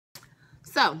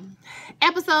So,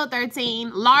 episode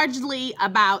 13, largely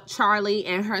about Charlie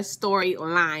and her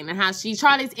storyline and how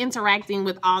Charlie's interacting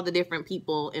with all the different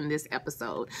people in this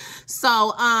episode.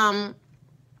 So,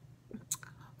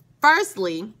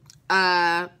 firstly,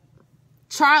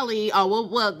 Charlie,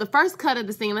 well, the first cut of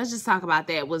the scene, let's just talk about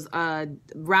that, was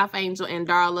Ralph Angel and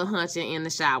Darla hunching in the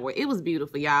shower. It was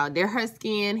beautiful, y'all. They're her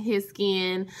skin, his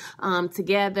skin,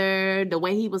 together. The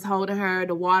way he was holding her,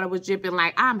 the water was dripping.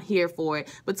 Like, I'm here for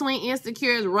it. Between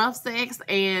Insecure's rough sex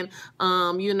and,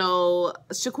 you know,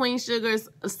 Shaquille Sugar's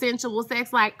sensual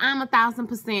sex, like, I'm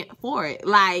 1,000% for it.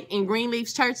 Like, in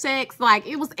Greenleaf's church sex, like,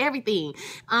 it was everything.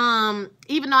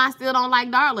 Even though I still don't like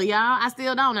Darla, y'all. I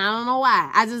still don't. I don't know why.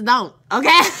 I just don't. Okay?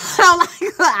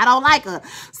 I don't like her.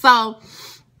 So,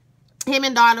 him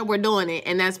and Darla were doing it,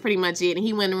 and that's pretty much it. And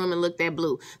he went in the room and looked at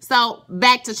Blue. So,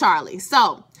 back to Charlie.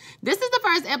 So, this is the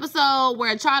first episode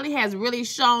where Charlie has really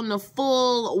shown the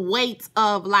full weight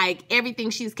of, like, everything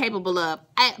she's capable of.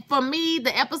 For me,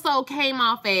 the episode came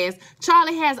off as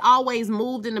Charlie has always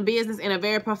moved in the business in a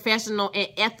very professional and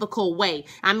ethical way.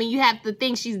 I mean, you have to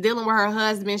think she's dealing with her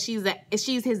husband. She's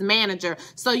his manager.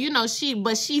 So, you know, she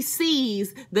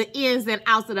sees the ins and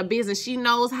outs of the business. She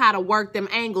knows how to work them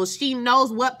angles. She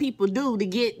knows what people do to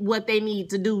get what they need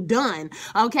to do done.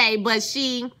 Okay, but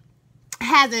she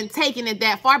hasn't taken it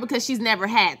that far because she's never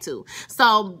had to.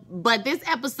 So, but this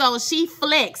episode, she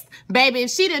flexed. Baby, if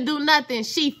she didn't do nothing,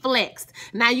 she flexed.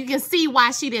 Now, you can see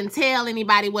why she didn't tell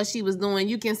anybody what she was doing.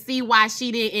 You can see why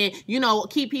she didn't, you know,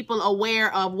 keep people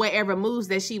aware of whatever moves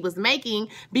that she was making,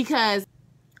 because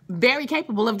very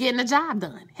capable of getting the job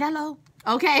done. Hello?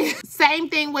 Okay? Same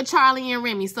thing with Charlie and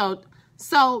Remy.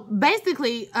 So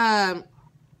basically,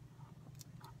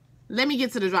 let me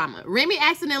get to the drama. Remy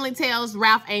accidentally tells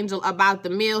Ralph Angel about the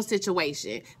meal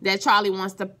situation that Charlie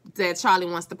wants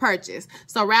to purchase.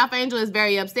 So Ralph Angel is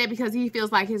very upset because he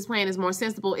feels like his plan is more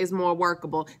sensible, is more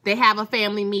workable. They have a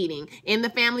family meeting. In the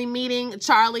family meeting,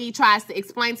 Charlie tries to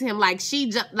explain to him, like,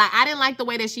 I didn't like the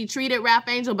way that she treated Ralph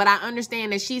Angel, but I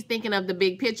understand that she's thinking of the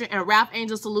big picture, and Ralph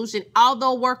Angel's solution,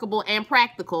 although workable and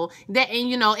practical,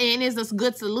 and is a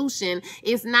good solution,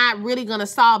 it's not really going to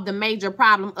solve the major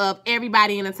problem of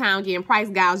everybody in the town getting price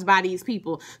gouged by these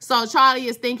people. So Charlie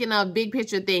is thinking of big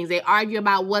picture things. They argue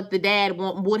about what the dad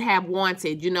would have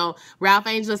wanted. You know, Ralph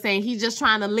Angel is saying he's just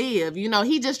trying to live. You know,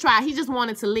 he just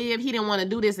wanted to live. He didn't want to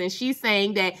do this. And she's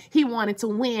saying that he wanted to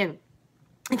win.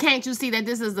 Can't you see that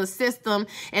this is a system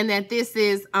and that this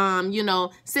is, you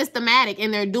know, systematic,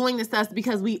 and they're doing this to us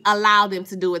because we allow them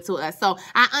to do it to us. So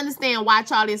I understand why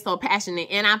Charlie is so passionate,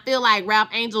 and I feel like Ralph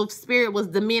Angel's spirit was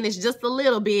diminished just a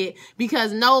little bit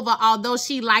because Nova, although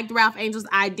she liked Ralph Angel's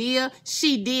idea,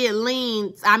 she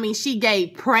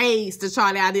gave praise to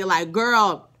Charlie's idea, like,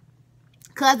 girl,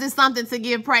 because it's something to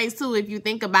give praise to if you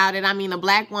think about it. I mean, a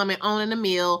black woman owning a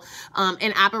mill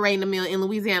and operating a mill in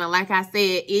Louisiana, like I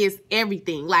said, is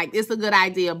everything. Like, it's a good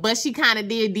idea. But she kind of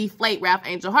did deflate Ralph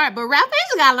Angel's heart. But Ralph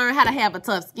Angel got to learn how to have a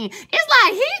tough skin. It's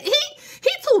like he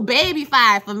too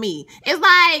baby-fied for me. It's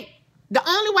like the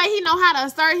only way he know how to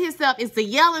assert himself is to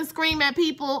yell and scream at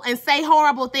people and say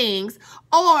horrible things,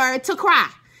 or to cry.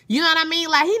 You know what I mean?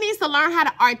 Like, he needs to learn how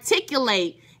to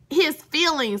articulate his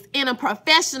feelings in a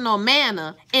professional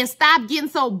manner and stop getting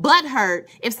so butthurt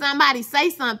if somebody say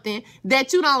something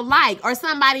that you don't like, or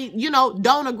somebody, you know,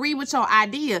 don't agree with your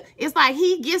idea. It's like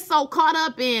he gets so caught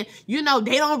up in, you know,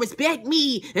 they don't respect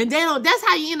me, and that's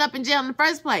how you end up in jail in the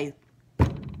first place.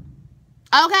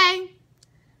 Okay?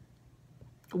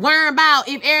 Worrying about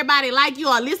if everybody like you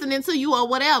or listening to you or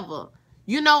whatever.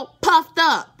 You know, puffed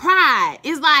up, pride.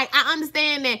 It's like, I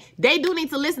understand that they do need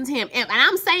to listen to him. And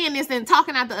I'm saying this and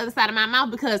talking out the other side of my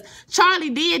mouth because Charlie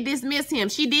did dismiss him.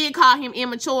 She did call him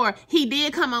immature. He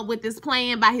did come up with this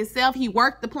plan by himself. He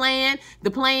worked the plan.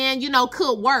 The plan, you know,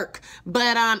 could work.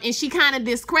 But, and she kind of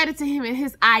discredited him in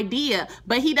his idea.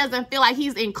 But he doesn't feel like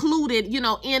he's included, you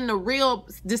know, in the real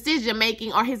decision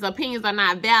making, or his opinions are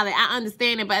not valid. I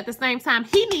understand it. But at the same time,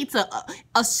 he needs to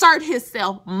assert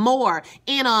himself more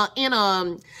in a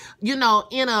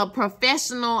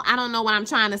professional, I don't know what I'm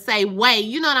trying to say, way.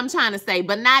 You know what I'm trying to say,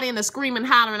 but not in a screaming,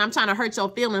 hollering, I'm trying to hurt your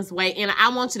feelings way. And I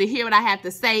want you to hear what I have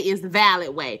to say is the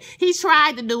valid way. He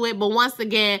tried to do it, but once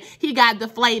again, he got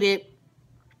deflated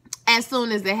as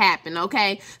soon as it happened,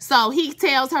 okay? So he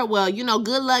tells her, well, you know,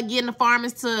 good luck getting the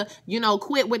farmers to, you know,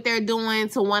 quit what they're doing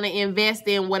to want to invest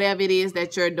in whatever it is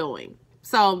that you're doing.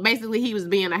 So basically he was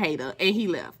being a hater and he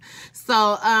left.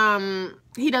 So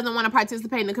he doesn't want to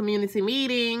participate in the community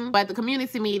meeting. But the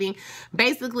community meeting,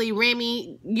 basically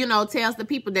Remy, you know, tells the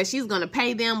people that she's going to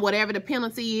pay them whatever the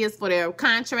penalty is for their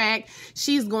contract.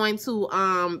 She's going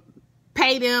to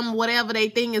pay them whatever they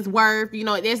think is worth. You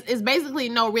know, it's basically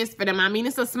no risk for them. I mean,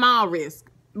 it's a small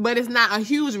risk, but it's not a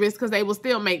huge risk because they will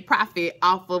still make profit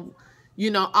off of,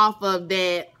 you know, off of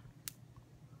that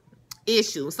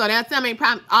issue. So they'll still make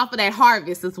profit off of that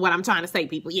harvest is what I'm trying to say,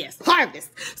 people. Yes,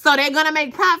 harvest. So they're going to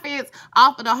make profits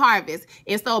off of the harvest.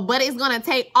 And so, but it's going to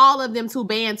take all of them to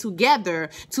band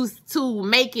together to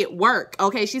make it work.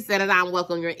 Okay, she said that I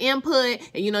welcome your input.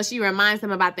 And, you know, she reminds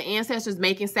them about the ancestors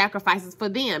making sacrifices for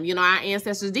them. You know, our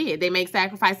ancestors did. They make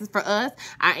sacrifices for us.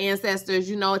 Our ancestors,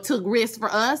 you know, took risks for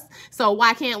us. So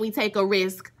why can't we take a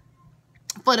risk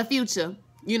for the future?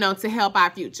 You know, to help our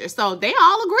future. So they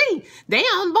all agree. They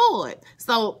on board.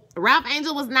 So Ralph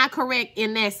Angel was not correct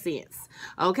in that sense.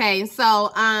 Okay,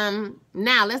 so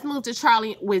now let's move to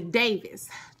Charlie with Davis.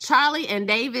 Charlie and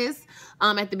Davis,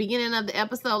 at the beginning of the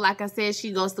episode, like I said,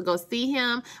 she goes to go see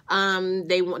him.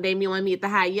 They want to meet at the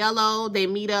High Yellow. They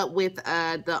meet up with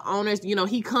the owners. You know,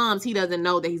 he comes. He doesn't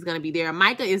know that he's going to be there.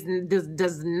 Micah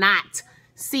does not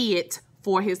see it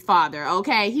for his father,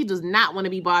 okay? He does not want to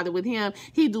be bothered with him.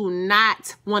 He do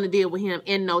not want to deal with him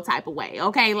in no type of way,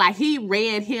 okay? Like, he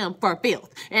read him for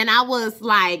filth. And I was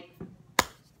like,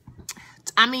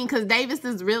 I mean, because Davis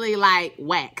is really, like,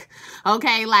 whack,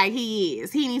 okay? Like, he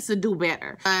is. He needs to do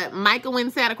better. Micah went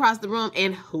and sat across the room,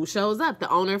 and who shows up? The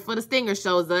owner for the Stinger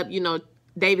shows up. You know,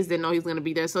 Davis didn't know he was going to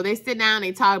be there. So they sit down,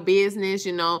 they talk business,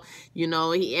 you know,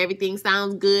 everything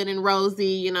sounds good and rosy.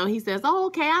 You know, he says, oh,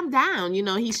 okay, I'm down. You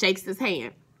know, he shakes his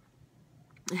hand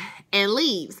and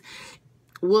leaves.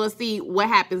 We'll see what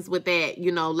happens with that,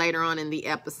 you know, later on in the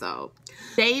episode.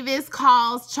 Davis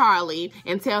calls Charlie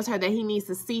and tells her that he needs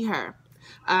to see her.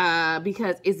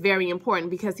 Because it's very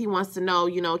important, because he wants to know,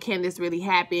 you know, can this really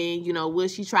happen? You know, will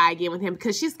she try again with him?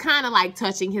 Because she's kind of like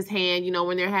touching his hand, you know,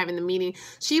 when they're having the meeting.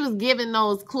 She was giving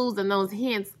those clues and those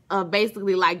hints of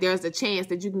basically like there's a chance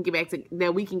that you can get back to,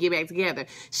 that we can get back together.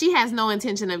 She has no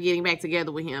intention of getting back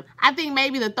together with him. I think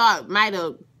maybe the thought might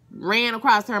have ran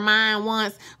across her mind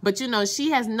once, but you know,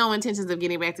 she has no intentions of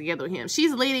getting back together with him.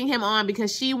 She's leading him on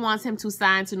because she wants him to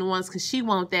sign to New Orleans because she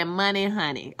wants that money,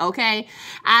 honey. Okay,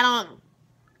 I don't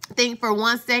think for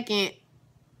 1 second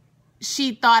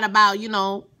she thought about, you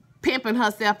know, pimping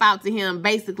herself out to him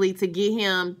basically to get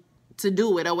him to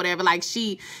do it or whatever. Like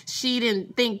she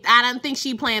didn't think, I don't think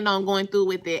she planned on going through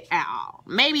with it at all.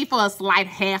 Maybe for a slight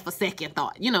half a second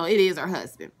thought. You know, it is her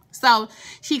husband. So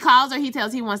she calls her. He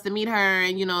tells he wants to meet her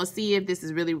and, you know, see if this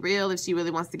is really real, if she really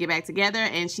wants to get back together.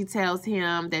 And she tells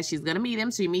him that she's going to meet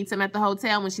him. She meets him at the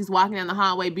hotel when she's walking down the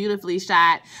hallway, beautifully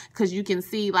shot, because you can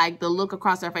see, like, the look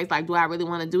across her face, like, do I really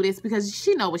want to do this? Because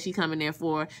she know what she's coming there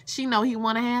for. She know he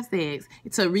want to have sex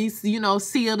to, you know,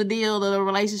 seal the deal of the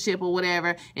relationship or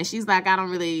whatever. And she's like, I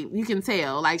don't really, you can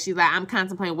tell. Like, she's like, I'm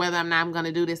contemplating whether or not I'm going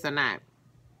to do this or not.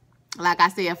 Like I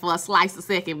said, for a slice of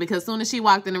second, because as soon as she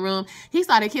walked in the room, he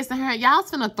started kissing her. Y'all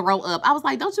was finna throw up. I was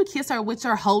like, don't you kiss her with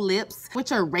your whole lips, with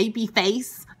your rapey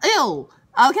face. Ew,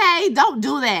 okay? Don't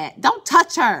do that. Don't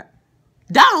touch her.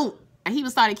 Don't. And he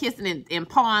was started kissing and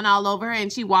pawing all over her, and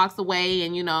she walks away,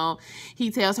 and, you know, he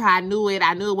tells her, I knew it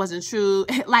wasn't true.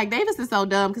 Like, Davis is so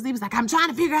dumb, because he was like, I'm trying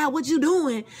to figure out what you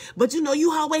doing, but, you know,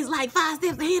 you always like 5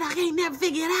 steps ahead. I can't never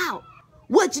figure it out.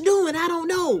 What you doing? I don't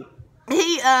know.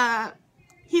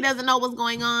 He doesn't know what's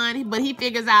going on, but he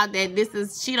figures out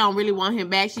that she don't really want him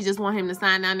back. She just want him to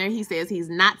sign down there. He says he's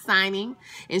not signing.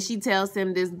 And she tells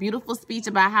him this beautiful speech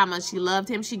about how much she loved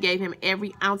him. She gave him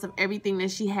every ounce of everything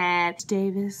that she had.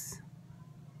 Davis,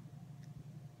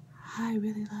 I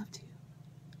really loved you.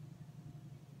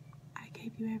 I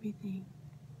gave you everything.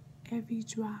 Every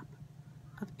drop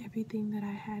of everything that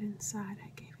I had inside,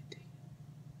 I gave it to you.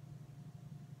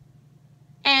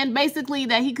 And basically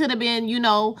that he could have been, you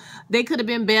know, they could have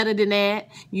been better than that.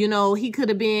 You know, he could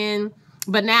have been,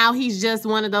 but now he's just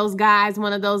one of those guys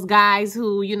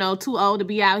who, you know, too old to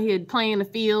be out here playing the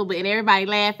field, but and everybody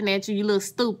laughing at you, you look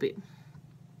stupid.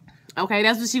 Okay,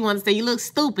 that's what she wants to say. You look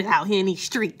stupid out here in these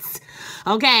streets.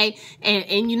 Okay,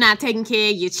 and you're not taking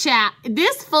care of your child.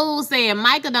 This fool saying,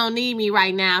 Micah don't need me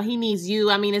right now. He needs you.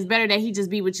 I mean, it's better that he just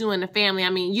be with you and the family. I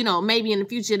mean, you know, maybe in the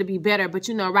future it'll be better, but,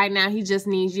 you know, right now he just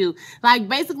needs you. Like,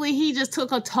 basically, he just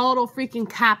took a total freaking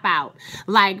cop-out,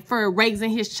 like, for raising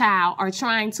his child or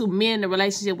trying to mend the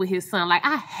relationship with his son. Like,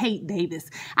 I hate Davis.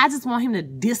 I just want him to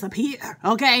disappear,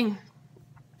 okay?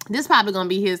 This probably gonna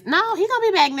be his. No, he gonna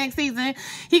be back next season.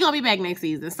 He gonna be back next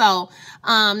season. So,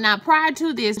 now prior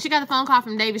to this, she got a phone call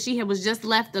from David. She was just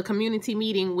left a community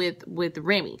meeting with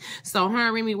Remy. So her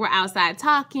and Remy were outside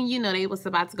talking. You know, they was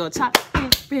about to go talk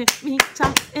and Remy,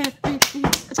 talk and Remy,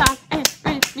 talk and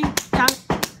Remy, talk.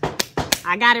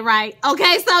 I got it right.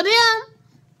 Okay, so then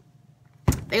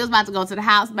They was about to go to the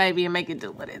house, baby, and make it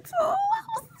do what it do. I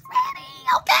was ready,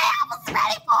 okay? I was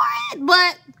ready for it.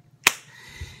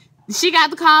 But she got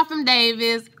the call from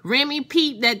Davis. Remy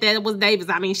peeped that was Davis.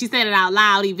 I mean, she said it out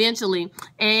loud eventually.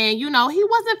 And, you know, he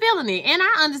wasn't feeling it. And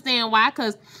I understand why,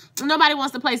 because nobody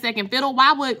wants to play second fiddle.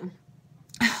 Why would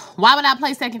I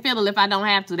play second fiddle if I don't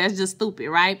have to? That's just stupid,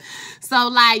 right? So,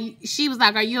 like, she was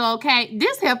like, are you okay?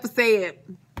 This heifer said,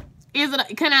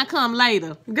 can I come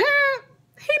later? Girl,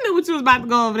 he knew what you was about to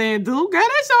go over there and do. Girl,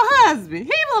 that's your husband.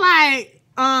 He was like,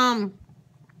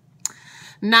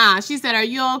 nah. She said, are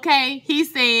you okay? He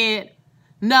said,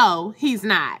 no, he's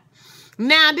not.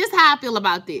 Now, this is how I feel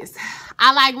about this.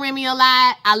 I like Remy a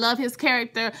lot. I love his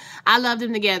character. I love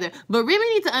them together. But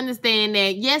Remy needs to understand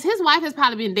that, yes, his wife has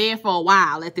probably been dead for a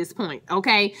while at this point,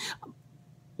 okay?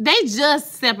 They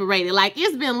just separated. Like,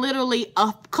 it's been literally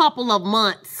a couple of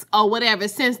months or whatever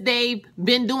since they've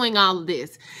been doing all of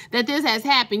this, that this has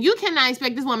happened. You cannot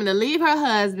expect this woman to leave her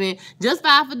husband, just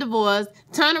file for divorce,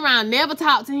 turn around, never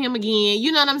talk to him again.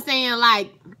 You know what I'm saying?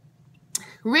 Like,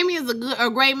 Remy is a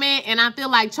great man, and I feel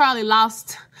like Charlie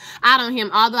lost out on him,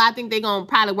 although I think they're going to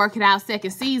probably work it out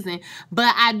second season.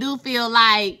 But I do feel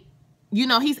like, you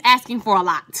know, he's asking for a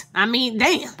lot. I mean,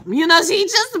 damn. You know, she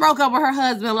just broke up with her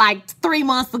husband like 3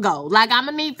 months ago. Like, I'm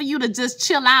going to need for you to just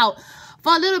chill out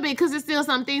for a little bit, because there's still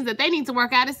some things that they need to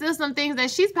work out. There's still some things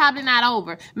that she's probably not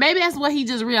over. Maybe that's what he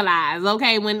just realized,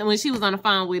 okay, when she was on the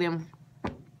phone with him,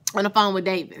 on the phone with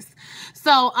Davis.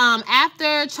 So,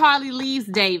 after Charlie leaves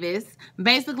Davis,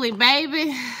 basically,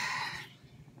 baby,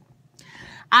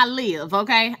 I live,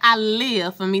 okay? I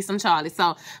live for me some Charlie.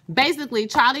 So basically,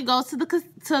 Charlie goes to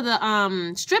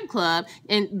the strip club,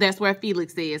 and that's where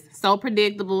Felix is. So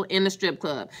predictable in the strip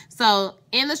club. So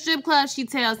in the strip club, she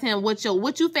tells him what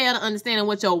you fail to understand, and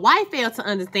what your wife failed to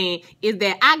understand is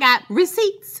that I got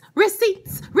receipts. I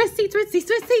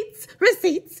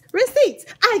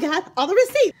got all the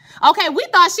receipts. Okay, we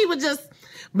thought she was just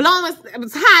blowing us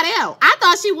hot out. I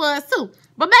thought she was too.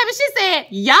 But baby, she said,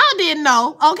 y'all didn't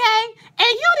know, okay? And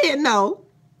you didn't know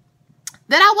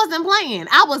that I wasn't playing.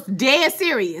 I was dead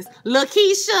serious.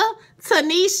 Lakeisha,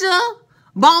 Tanisha,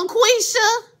 Bonquisha,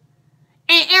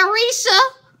 and Arisha.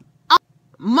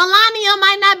 Melania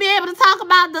might not be able to talk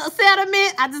about the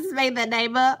settlement. I just made that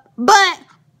name up. But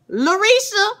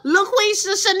Larisha,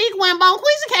 LaQuisha, Shaniqua, and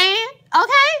Bonquisha can,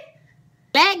 okay?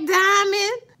 Black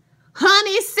Diamond,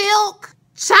 Honey Silk,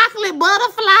 Chocolate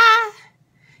Butterfly.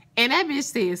 And that bitch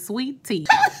said sweet tea.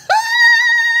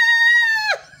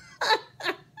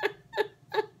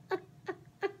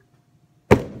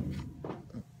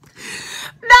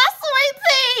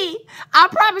 I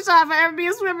promise y'all, if I ever be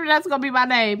a swimmer, that's gonna be my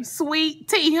name. Sweet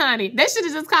Tea, honey. They should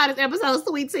have just called this episode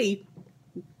Sweet Tea.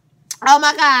 Oh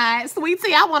my God, Sweet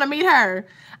Tea, I wanna meet her.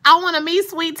 I wanna meet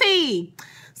Sweet Tea.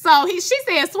 So she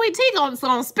said Sweet Tea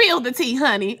gonna spill the tea,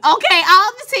 honey. Okay,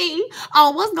 all the tea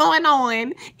on what's going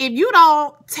on. If you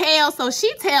don't tell, so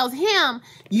she tells him,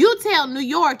 you tell New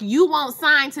York you won't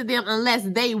sign to them unless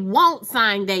they won't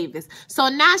sign Davis. So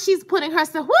now she's putting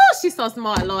herself, whoo, she's so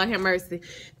smart, Lord have mercy.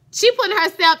 She put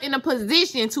herself in a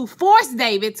position to force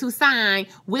David to sign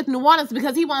with New Orleans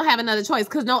because he won't have another choice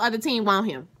because no other team want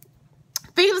him.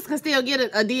 Felix can still get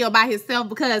a deal by himself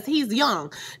because he's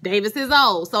young. Davis is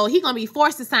old. So he's going to be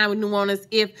forced to sign with New Orleans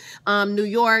if New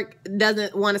York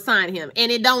doesn't want to sign him. And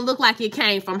it don't look like it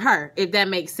came from her, if that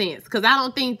makes sense. Because I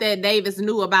don't think that Davis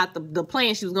knew about the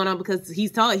plan she was going on because he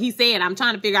said, I'm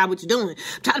trying to figure out what you're doing.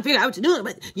 I'm trying to figure out what you're doing,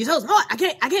 but you're so smart. I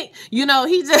can't. You know,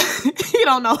 he just, he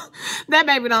don't know. That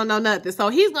baby don't know nothing. So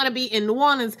he's going to be in New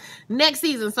Orleans next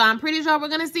season. So I'm pretty sure we're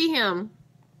going to see him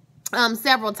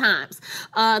several times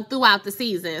throughout the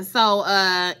season. So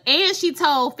and she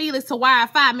told Felix to wire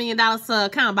 $5 million to her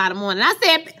account by the morning. I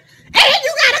said, and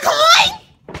you got a coin?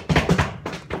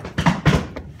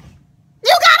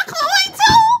 You got a coin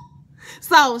too?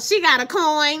 So she got a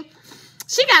coin.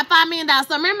 She got $5 million.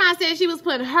 So remember I said she was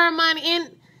putting her money in.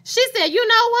 She said, you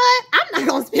know what? I'm not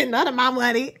going to spend none of my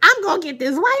money. I'm going to get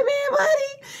this white man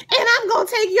money, and I'm going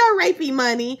to take your rapey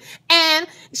money. And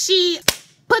she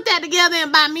put that together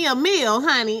and buy me a meal,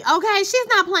 honey. Okay, she's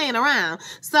not playing around.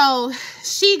 So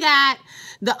she got,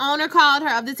 the owner called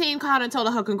her, of the team called her and told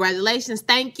her congratulations,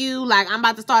 thank you. Like, I'm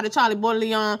about to start a Charlie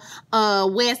Baudelaire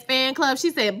West fan club. She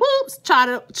said, boops,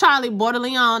 Charlie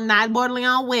Baudelaire, not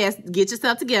Baudelaire West. Get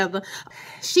yourself together.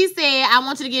 She said, I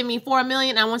want you to give me $4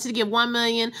 million. I want you to give $1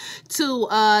 million to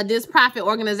this profit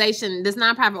organization, this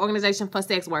nonprofit organization for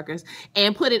sex workers,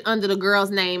 and put it under the girl's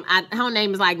name. Her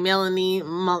name is like Melanie.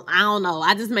 I don't know.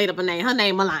 I just made up a name. Her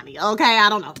name Melania. Okay, I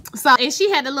don't know. So, and she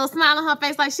had a little smile on her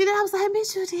face like she did. I was like,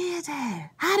 bitch, you did that.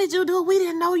 How did you do it? We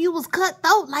didn't know you was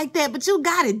cutthroat like that, but you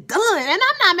got it done. And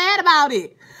I'm not mad about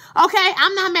it. Okay,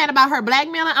 I'm not mad about her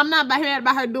blackmailing. I'm not mad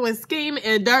about her doing scheming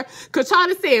and dirt. Because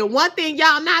Charlie said, one thing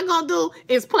y'all not going to do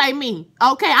is play me.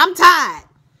 Okay, I'm tired.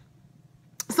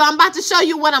 So I'm about to show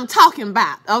you what I'm talking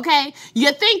about, okay?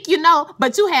 You think you know,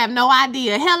 but you have no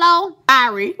idea. Hello?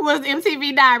 Diary. Was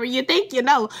MTV Diary. You think you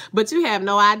know, but you have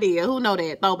no idea. Who know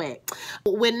that? Throwback.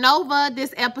 With Nova,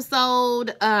 this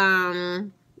episode, her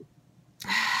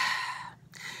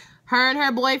and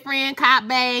her boyfriend, Cop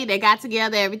Bay, they got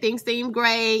together. Everything seemed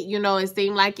great. You know, it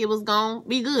seemed like it was going to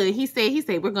be good. He said,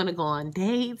 we're going to go on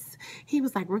dates. He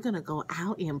was like, we're going to go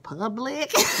out in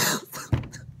public.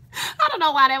 I don't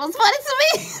know why that was funny to me.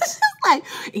 It's just like,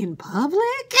 in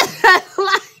public?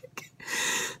 Like,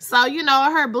 so, you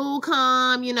know, her boo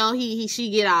come, you know, she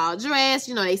get all dressed.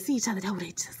 You know, they see each other.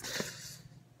 They just,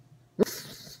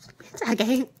 I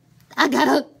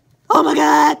gotta, oh my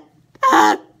God.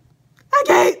 I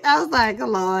can't. I was like, oh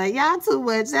Lord, y'all too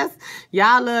much.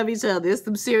 Y'all love each other. It's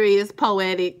some serious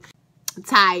poetic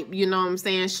type, you know what I'm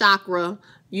saying? Chakra,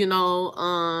 you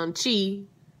know,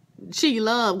 she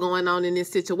love going on in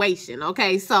this situation.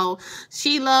 Okay, so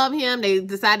she loved him. They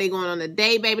decided they going on a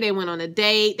date, baby. They went on a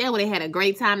date. They had a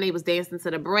great time. They was dancing to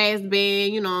the brass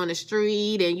band, you know, on the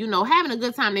street, and you know, having a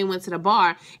good time. They went to the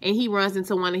bar, and he runs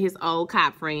into one of his old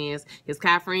cop friends. His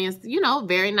cop friends, you know,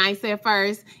 very nice at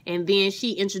first, and then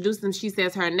she introduced him. She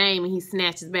says her name, and he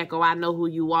snatches back, "Oh, I know who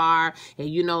you are," and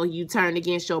you know, you turned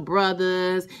against your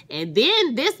brothers. And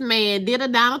then this man did a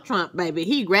Donald Trump, baby.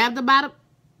 He grabbed her by the...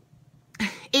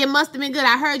 It must have been good.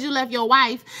 I heard you left your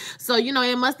wife. So, you know,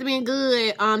 it must have been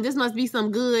good. This must be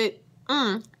some good.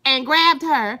 And grabbed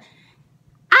her.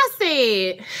 I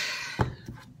said,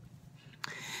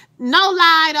 no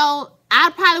lie, though.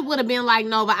 I probably would have been like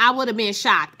Nova. I would have been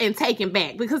shocked and taken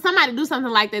back. Because somebody do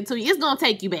something like that to you, it's going to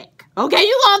take you back. Okay?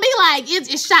 You're going to be like,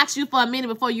 it shocks you for a minute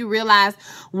before you realize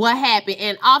what happened.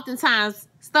 And oftentimes,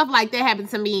 stuff like that happened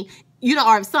to me. You know,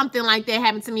 or if something like that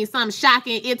happened to me, something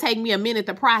shocking, it take me a minute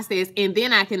to process, and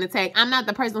then I can attack. I'm not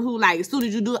the person who, like, as soon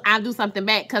as you do, I'll do something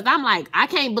back, because I'm like, I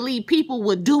can't believe people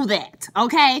would do that,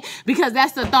 okay? Because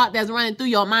that's the thought that's running through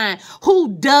your mind.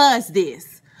 Who does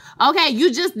this? Okay,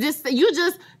 you just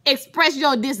express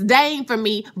your disdain for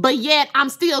me, but yet I'm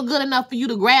still good enough for you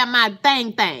to grab my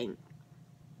thing.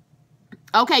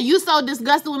 Okay, you so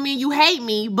disgusted with me, you hate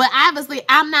me, but obviously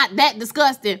I'm not that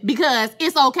disgusted, because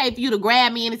it's okay for you to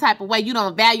grab me any type of way. You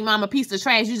don't value me, I'm a piece of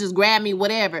trash, you just grab me,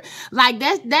 whatever. Like,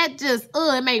 that just,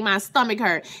 it made my stomach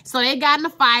hurt. So they got in a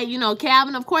fight, you know,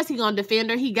 Calvin, of course he gonna defend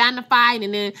her. He got in a fight,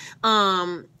 and then,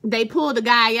 they pulled the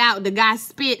guy out. The guy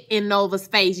spit in Nova's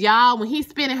face. Y'all, when he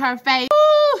spit in her face,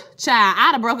 woo, child,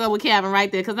 I'd have broke up with Calvin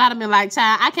right there, because I'd have been like,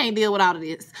 child, I can't deal with all of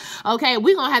this. Okay,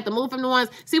 we're going to have to move from the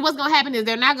ones. See, what's going to happen is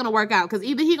they're not going to work out, because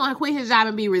either he's going to quit his job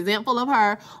and be resentful of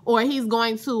her, or he's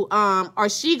going to, or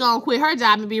she going to quit her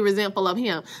job and be resentful of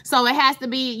him. So it has to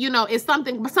be, you know, it's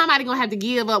something, somebody going to have to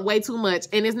give up way too much,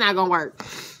 and it's not going to work.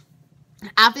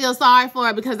 I feel sorry for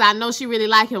her, because I know she really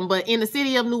like him, but in the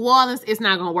city of New Orleans, it's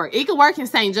not going to work. It can work in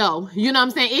St. Joe. You know what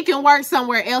I'm saying? It can work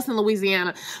somewhere else in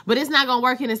Louisiana, but it's not going to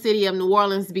work in the city of New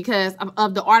Orleans because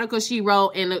of the article she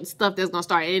wrote and the stuff that's going to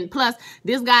start. And plus,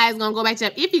 this guy is going to go back to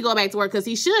jail if he go back to work, because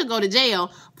he should go to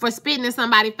jail for spitting in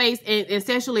somebody's face and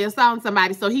sexually assaulting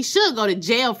somebody. So he should go to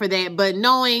jail for that. But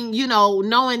knowing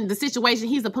the situation,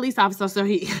 he's a police officer, so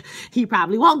he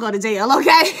probably won't go to jail,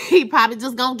 okay? He probably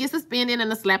just going to get suspended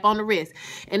and a slap on the wrist.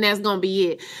 And that's going to be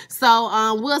it.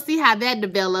 So we'll see how that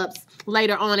develops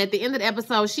later on. At the end of the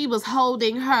episode, she was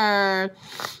holding her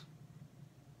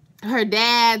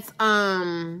dad's,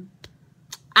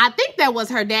 I think that was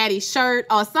her daddy's shirt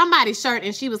or somebody's shirt,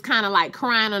 and she was kind of like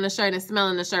crying on the shirt and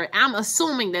smelling the shirt. I'm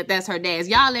assuming that that's her dad's.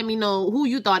 Y'all let me know who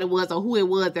you thought it was or who it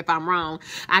was if I'm wrong.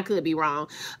 I could be wrong.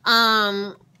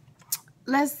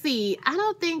 Let's see. I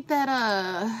don't think that,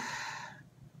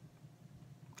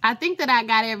 I think that I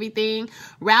got everything.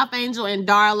 Ralph Angel and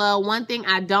Darla. One thing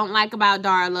I don't like about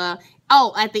Darla.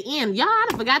 Oh, at the end. Y'all, I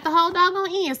forgot the whole doggone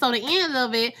end. So the end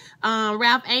of it,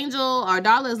 Ralph Angel or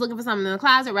Darla is looking for something in the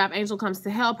closet. Ralph Angel comes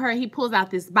to help her. He pulls out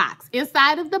this box.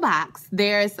 Inside of the box,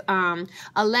 there's a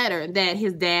letter that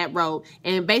his dad wrote.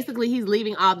 And basically, he's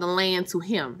leaving all the land to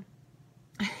him.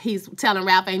 He's telling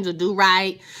Ralph Angel, do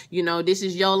right. You know, this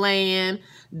is your land.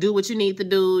 Do what you need to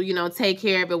do, you know, take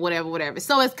care of it, whatever.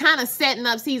 So it's kind of setting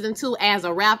up season 2 as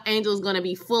a Ralph Angel is going to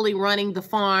be fully running the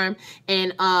farm,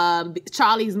 and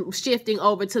Charlie's shifting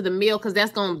over to the mill because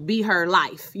that's going to be her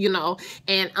life, you know,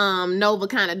 and Nova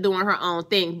kind of doing her own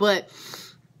thing. But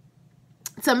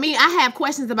to me, I have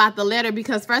questions about the letter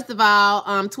because, first of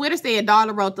all, Twitter said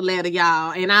Darla wrote the letter,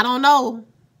 y'all, and I don't know.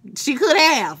 She could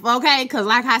have, okay? Because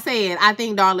like I said, I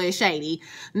think Darla is shady.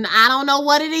 I don't know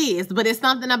what it is, but it's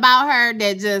something about her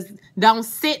that just don't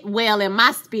sit well in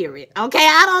my spirit, okay?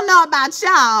 I don't know about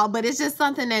y'all, but it's just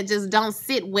something that just don't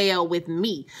sit well with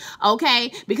me,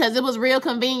 okay? Because it was real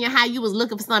convenient how you was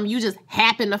looking for something. You just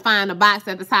happened to find a box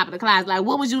at the top of the closet. Like,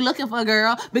 what was you looking for,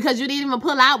 girl? Because you didn't even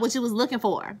pull out what you was looking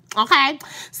for, okay?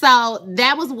 So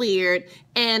that was weird.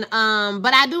 And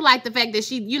but I do like the fact that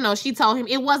she, you know, she told him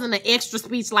it wasn't an extra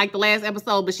speech like the last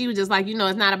episode, but she was just like, you know,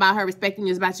 it's not about her respecting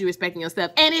you, it's about you respecting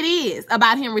yourself. And it is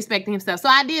about him respecting himself. So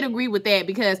I did agree with that,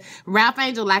 because Ralph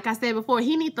Angel, like I said before,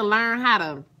 he needs to learn how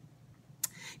to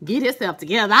get himself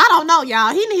together. I don't know,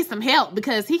 y'all. He needs some help,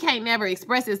 because he can't never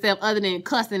express himself other than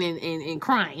cussing and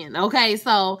crying, okay?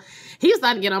 So he was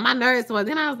starting to get on my nerves. So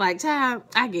then I was like, child,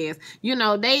 I guess, you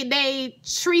know, they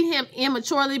treat him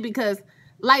immaturely, because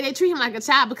like they treat him like a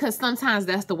child, because sometimes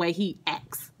that's the way he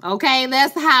acts, okay?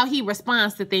 That's how he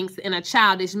responds to things, in a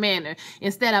childish manner,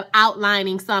 instead of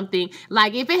outlining something.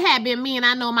 Like if it had been me, and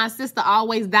I know my sister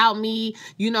always doubt me,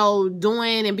 you know,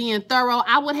 doing and being thorough,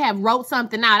 I would have wrote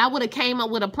something out. I would have came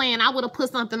up with a plan. I would have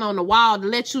put something on the wall to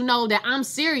let you know that I'm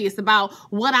serious about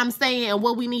what I'm saying and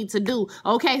what we need to do,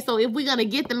 okay? So if we're going to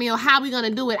get the meal, how we going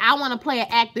to do it? I want to play an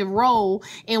active role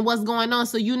in what's going on,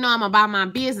 so you know I'm about my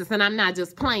business and I'm not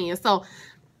just playing. So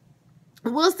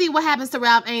we'll see what happens to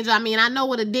Ralph Angel. I mean, I know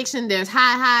with addiction, there's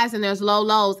high highs and there's low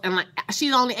lows. And like,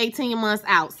 she's only 18 months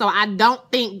out. So I don't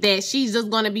think that she's just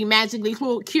going to be magically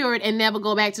cured and never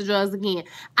go back to drugs again.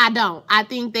 I don't. I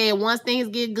think that once things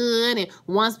get good and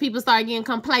once people start getting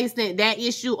complacent, that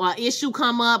issue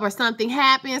come up or something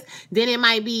happens, then it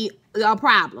might be a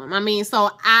problem. I mean,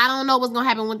 so I don't know what's going to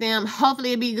happen with them.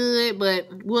 Hopefully it'll be good, but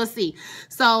we'll see.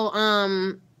 So,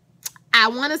 I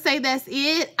want to say that's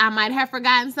it. I might have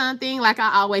forgotten something. Like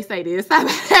I always say this. I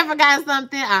might have forgotten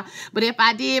something. But if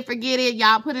I did forget it,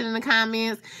 y'all put it in the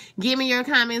comments. Give me your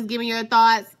comments. Give me your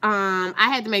thoughts. I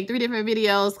had to make 3 different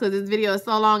videos because this video is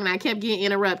so long and I kept getting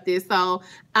interrupted. So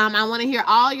I want to hear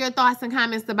all your thoughts and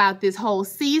comments about this whole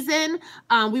season.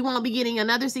 We won't be getting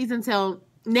another season till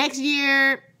next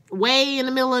year, way in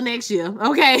the middle of next year.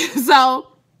 Okay, so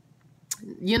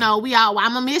you know,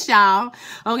 I'm gonna miss y'all.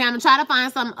 Okay, I'm gonna try to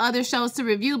find some other shows to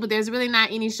review, but there's really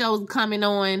not any shows coming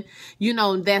on, you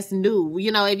know, that's new.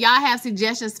 You know, if y'all have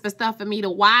suggestions for stuff for me to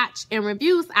watch and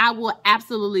reviews, I will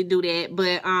absolutely do that.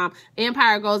 But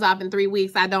Empire goes off in 3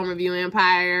 weeks. I don't review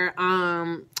Empire.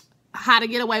 How to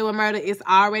Get Away with Murder is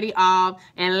already off.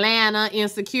 Atlanta,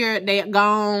 Insecure, they're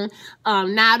gone.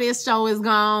 Now this show is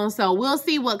gone. So we'll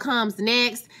see what comes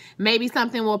next. Maybe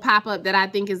something will pop up that I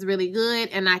think is really good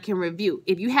and I can review.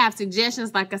 If you have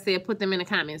suggestions, like I said, put them in the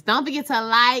comments. Don't forget to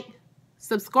like,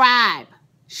 subscribe,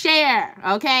 share,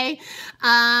 okay?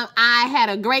 I had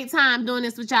a great time doing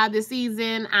this with y'all this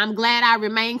season. I'm glad I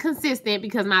remained consistent,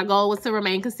 because my goal was to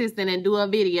remain consistent and do a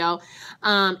video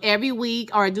every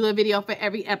week, or do a video for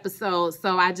every episode.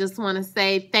 So I just want to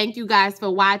say thank you guys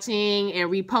for watching and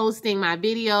reposting my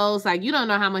videos. Like, you don't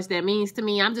know how much that means to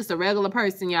me. I'm just a regular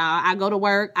person, y'all. I go to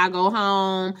work, I go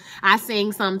home, I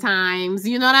sing sometimes,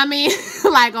 you know what I mean?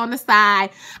 Like on the side.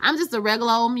 I'm just a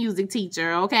regular old music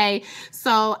teacher, okay?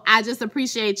 So I just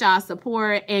appreciate y'all's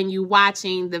support and you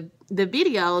watching the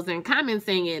videos and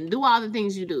commenting and do all the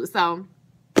things you do. So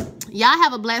y'all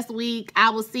have a blessed week.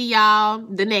 I will see y'all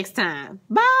the next time.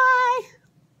 Bye.